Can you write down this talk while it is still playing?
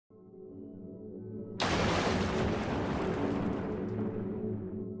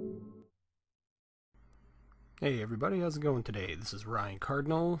Hey everybody, how's it going today? This is Ryan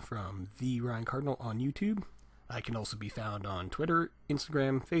Cardinal from The Ryan Cardinal on YouTube. I can also be found on Twitter,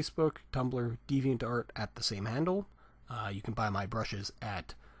 Instagram, Facebook, Tumblr, DeviantArt at the same handle. You can buy my brushes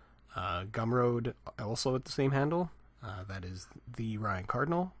at Gumroad, also at the same handle. That is The Ryan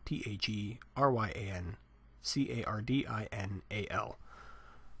Cardinal, TheRyanCardinal.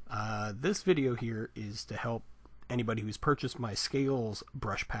 This video here is to help anybody who's purchased my Scales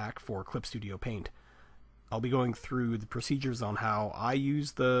brush pack for Clip Studio Paint. I'll be going through the procedures on how I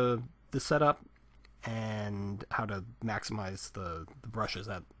use the setup and how to maximize the brushes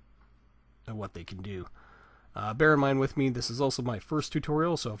and what they can do. Bear in mind with me, this is also my first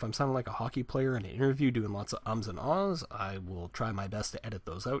tutorial, so if I'm sounding like a hockey player in an interview doing lots of ums and ahs, I will try my best to edit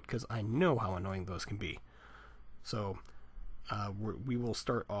those out because I know how annoying those can be. So we will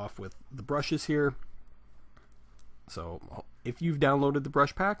start off with the brushes here. So if you've downloaded the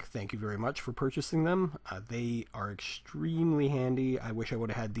brush pack, thank you very much for purchasing them. They are extremely handy. I wish I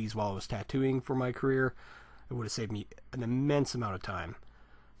would have had these while I was tattooing for my career. It would have saved me an immense amount of time.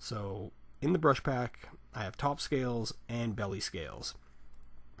 So in the brush pack, I have top scales and belly scales.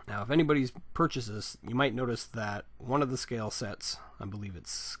 Now if anybody's purchased this, you might notice that one of the scale sets, I believe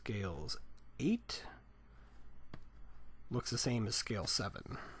it's scales 8, looks the same as scale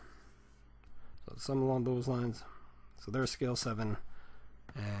 7. So something along those lines. So there's scale 7,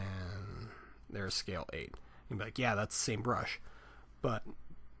 and there's scale 8. You'd be like, yeah, that's the same brush. But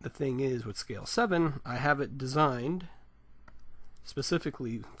the thing is, with scale 7, I have it designed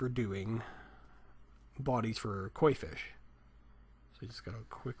specifically for doing bodies for koi fish. So you just gotta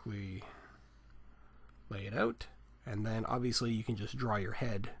quickly lay it out, and then obviously you can just draw your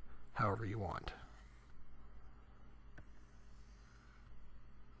head however you want.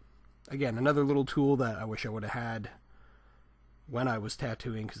 Again, another little tool that I wish I would have had when I was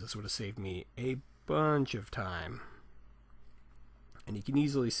tattooing, because this would have saved me a bunch of time. And you can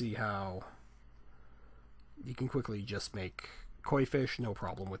easily see how you can quickly just make koi fish, no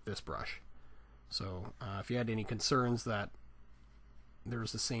problem with this brush. So if you had any concerns that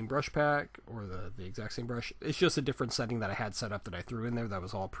there's the same brush pack or the exact same brush, it's just a different setting that I had set up that I threw in there that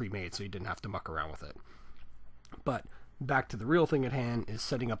was all pre-made, so you didn't have to muck around with it. But back to the real thing at hand is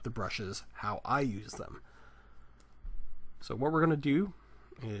setting up the brushes how I use them. So what we're going to do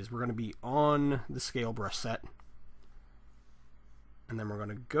is we're going to be on the scale brush set, and then we're going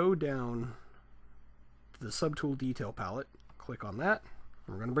to go down to the subtool detail palette, click on that,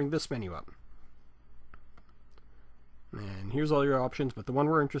 and we're going to bring this menu up. And here's all your options, but the one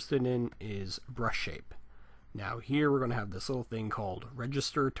we're interested in is brush shape. Now here we're going to have this little thing called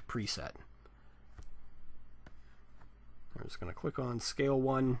register to preset. We're just going to click on scale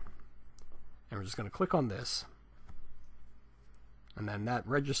 1, and we're just going to click on this, and then that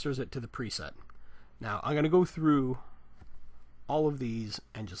registers it to the preset. Now I'm going to go through all of these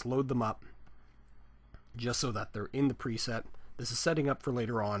and just load them up just so that they're in the preset. This is setting up for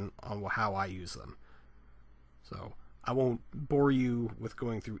later on how I use them. So I won't bore you with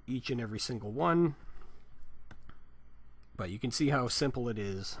going through each and every single one, but you can see how simple it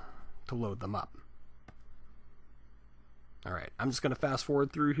is to load them up. Alright, I'm just going to fast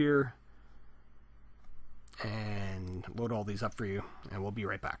forward through here and load all these up for you, and we'll be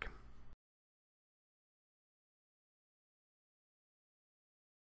right back.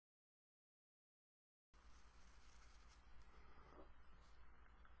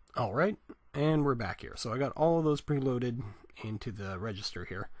 Alright, and we're back here. So I got all of those preloaded into the register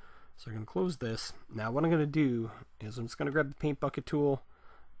here. So I'm going to close this. Now what I'm going to do is I'm just going to grab the paint bucket tool,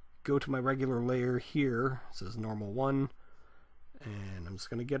 go to my regular layer here, it says normal 1, and I'm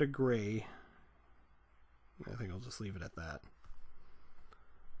just going to get a gray. I think I'll just leave it at that.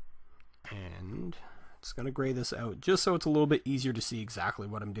 And just going to gray this out just so it's a little bit easier to see exactly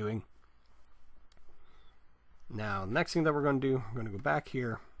what I'm doing. Now, the next thing that we're going to do, we're going to go back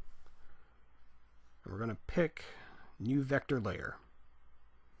here, and we're going to pick new vector layer.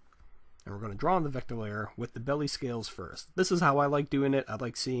 And we're going to draw on the vector layer with the belly scales first. This is how I like doing it. I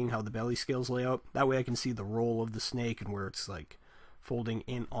like seeing how the belly scales lay out. That way I can see the roll of the snake and where it's like folding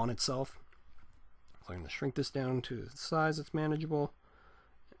in on itself. So I'm going to shrink this down to the size that's manageable.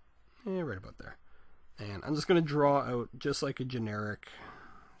 Right about there. And I'm just going to draw out just like a generic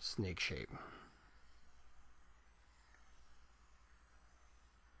snake shape.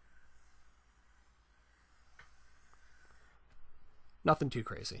 Nothing too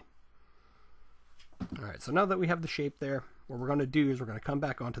crazy. Alright, so now that we have the shape there, what we're going to do is we're going to come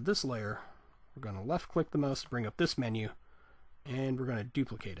back onto this layer. We're going to left click the mouse to bring up this menu, and we're going to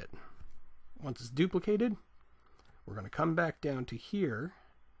duplicate it. Once it's duplicated, we're going to come back down to here,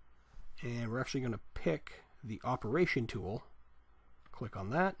 and we're actually going to pick the operation tool, click on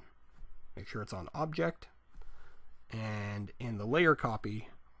that, make sure it's on object, and in the layer copy,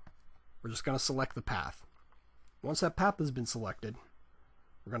 we're just going to select the path. Once that path has been selected,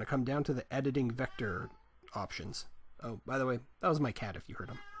 we're going to come down to the editing vector options. Oh, by the way, that was my cat if you heard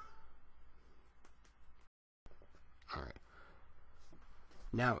him. Alright.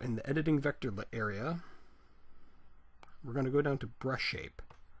 Now, in the editing vector area, we're going to go down to brush shape.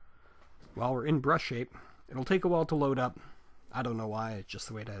 While we're in brush shape, it'll take a while to load up. I don't know why, it's just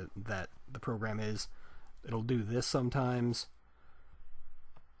the way that the program is. It'll do this sometimes.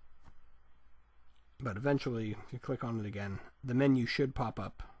 But eventually, if you click on it again, the menu should pop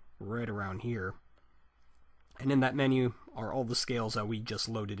up right around here. And in that menu are all the scales that we just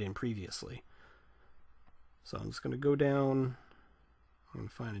loaded in previously. So I'm just going to go down. I'm going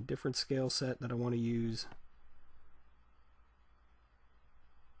to find a different scale set that I want to use.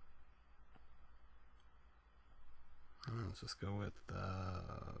 Let's just go with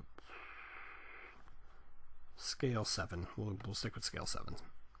scale 7. We'll stick with scale 7.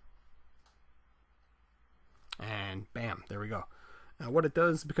 And bam, there we go. Now what it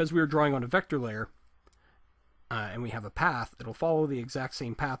does, because we were drawing on a vector layer, and we have a path, it'll follow the exact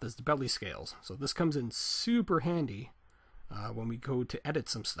same path as the belly scales. So this comes in super handy when we go to edit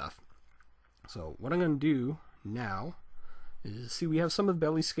some stuff. So what I'm going to do now is, see, we have some of the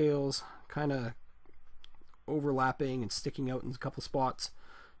belly scales kind of overlapping and sticking out in a couple spots.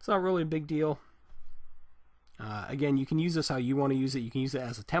 It's not really a big deal. Again, you can use this how you want to use it. You can use it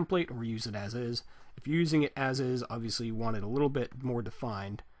as a template or use it as is. If you're using it as is, obviously you want it a little bit more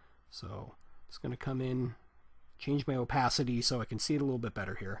defined. So I'm just going to come in, change my opacity so I can see it a little bit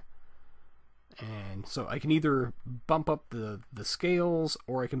better here. And so I can either bump up the scales,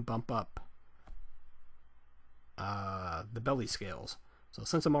 or I can bump up the belly scales. So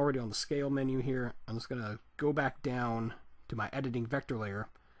since I'm already on the scale menu here, I'm just going to go back down to my editing vector layer,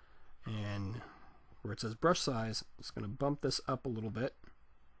 and where it says brush size, I'm just going to bump this up a little bit.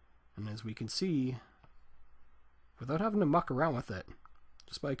 And as we can see, without having to muck around with it,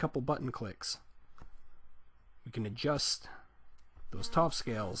 just by a couple button clicks, we can adjust those top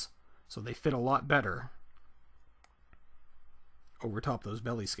scales so they fit a lot better over top those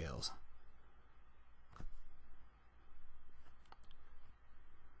belly scales.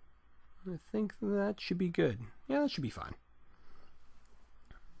 I think that should be good. Yeah, that should be fine.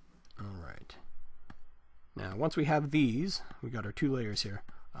 Alright. Now, once we have these, we got our 2 layers here.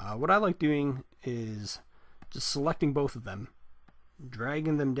 What I like doing is just selecting both of them,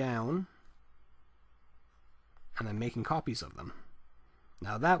 dragging them down, and then making copies of them.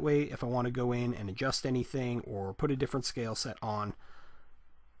 Now that way, if I want to go in and adjust anything or put a different scale set on,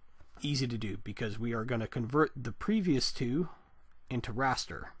 easy to do, because we are going to convert the previous 2 into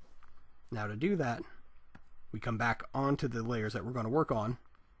raster. Now to do that, we come back onto the layers that we're going to work on,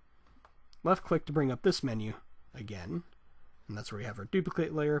 left click to bring up this menu again, and that's where we have our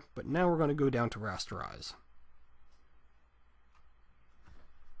duplicate layer, but now we're going to go down to rasterize.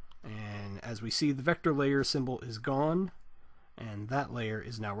 And as we see, the vector layer symbol is gone, and that layer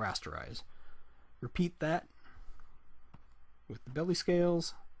is now rasterized. Repeat that with the belly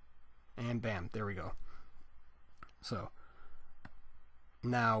scales, and bam, there we go. So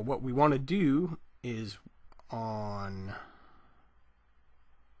now what we want to do is, on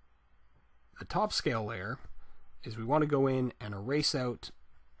the top scale layer, is we want to go in and erase out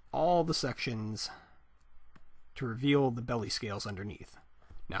all the sections to reveal the belly scales underneath.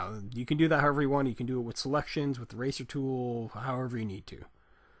 Now you can do that however you want. You can do it with selections, with the eraser tool, however you need to.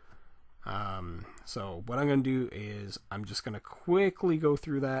 So what I'm going to do is I'm just going to quickly go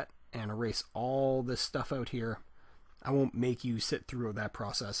through that and erase all this stuff out here. I won't make you sit through that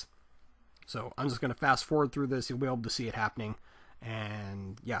process. So I'm just going to fast forward through this. You'll be able to see it happening.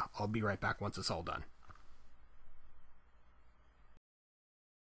 And yeah, I'll be right back once it's all done.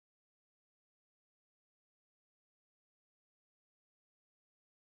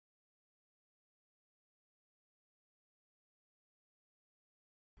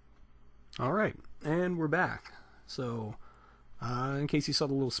 Alright, and we're back. So in case you saw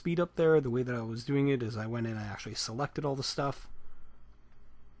the little speed up there, the way that I was doing it is I went in and I actually selected all the stuff.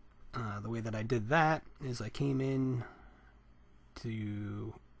 The way that I did that is I came in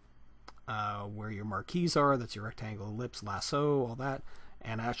to where your marquees are, that's your rectangle, ellipse, lasso, all that,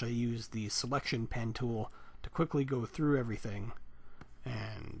 and I actually used the selection pen tool to quickly go through everything,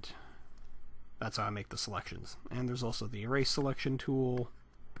 and that's how I make the selections. And there's also the erase selection tool,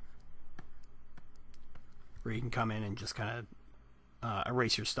 where you can come in and just kind of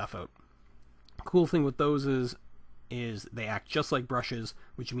erase your stuff out. Cool thing with those is they act just like brushes,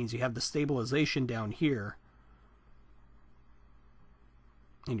 which means you have the stabilization down here,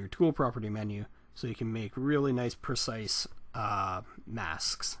 in your tool property menu, so you can make really nice, precise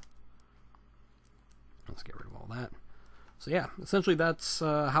masks. Let's get rid of all that. So yeah, essentially that's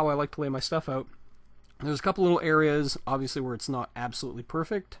how I like to lay my stuff out. There's a couple little areas, obviously, where it's not absolutely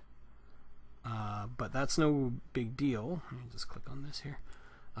perfect, but that's no big deal. Let me just click on this here.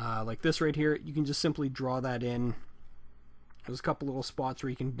 Like this right here, you can just simply draw that in. There's a couple little spots where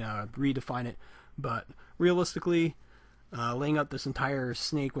you can redefine it, but realistically, laying out this entire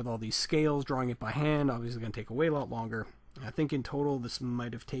snake with all these scales, drawing it by hand, obviously going to take a way lot longer. I think in total this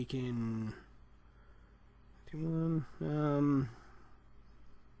might have taken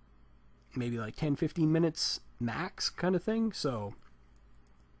maybe like 10-15 minutes max kind of thing. So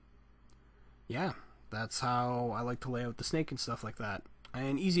yeah, that's how I like to lay out the snake and stuff like that.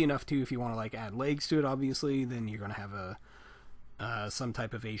 And easy enough too if you want to like add legs to it, obviously, then you're going to have a some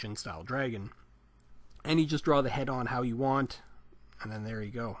type of Asian style dragon. And you just draw the head on how you want, and then there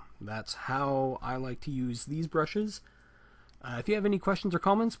you go. That's how I like to use these brushes. If you have any questions or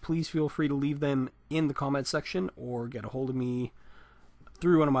comments, please feel free to leave them in the comments section or get a hold of me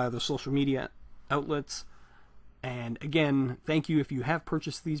through one of my other social media outlets. And again, thank you if you have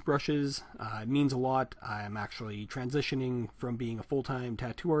purchased these brushes. It means a lot. I'm actually transitioning from being a full-time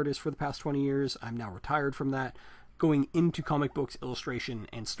tattoo artist for the past 20 years. I'm now retired from that, going into comic books, illustration,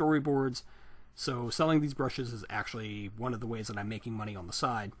 and storyboards. So selling these brushes is actually one of the ways that I'm making money on the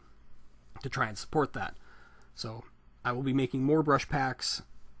side to try and support that. So I will be making more brush packs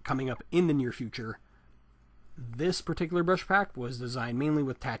coming up in the near future. This particular brush pack was designed mainly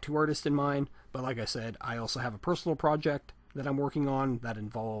with tattoo artists in mind, but like I said, I also have a personal project that I'm working on that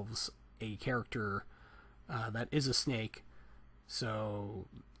involves a character that is a snake. So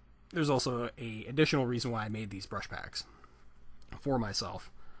there's also a additional reason why I made these brush packs for myself.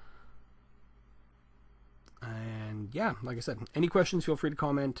 And yeah, like I said, any questions, feel free to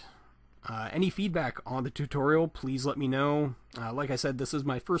comment. Any feedback on the tutorial, please let me know. Like I said, this is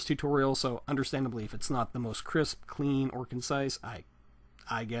my first tutorial, so understandably, if it's not the most crisp, clean, or concise,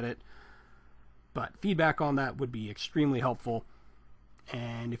 I get it. But feedback on that would be extremely helpful.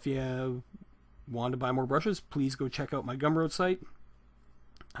 And if you want to buy more brushes, please go check out my Gumroad site.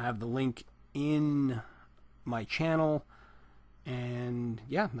 I have the link in my channel. And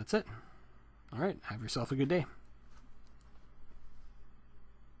yeah, that's it. All right, have yourself a good day.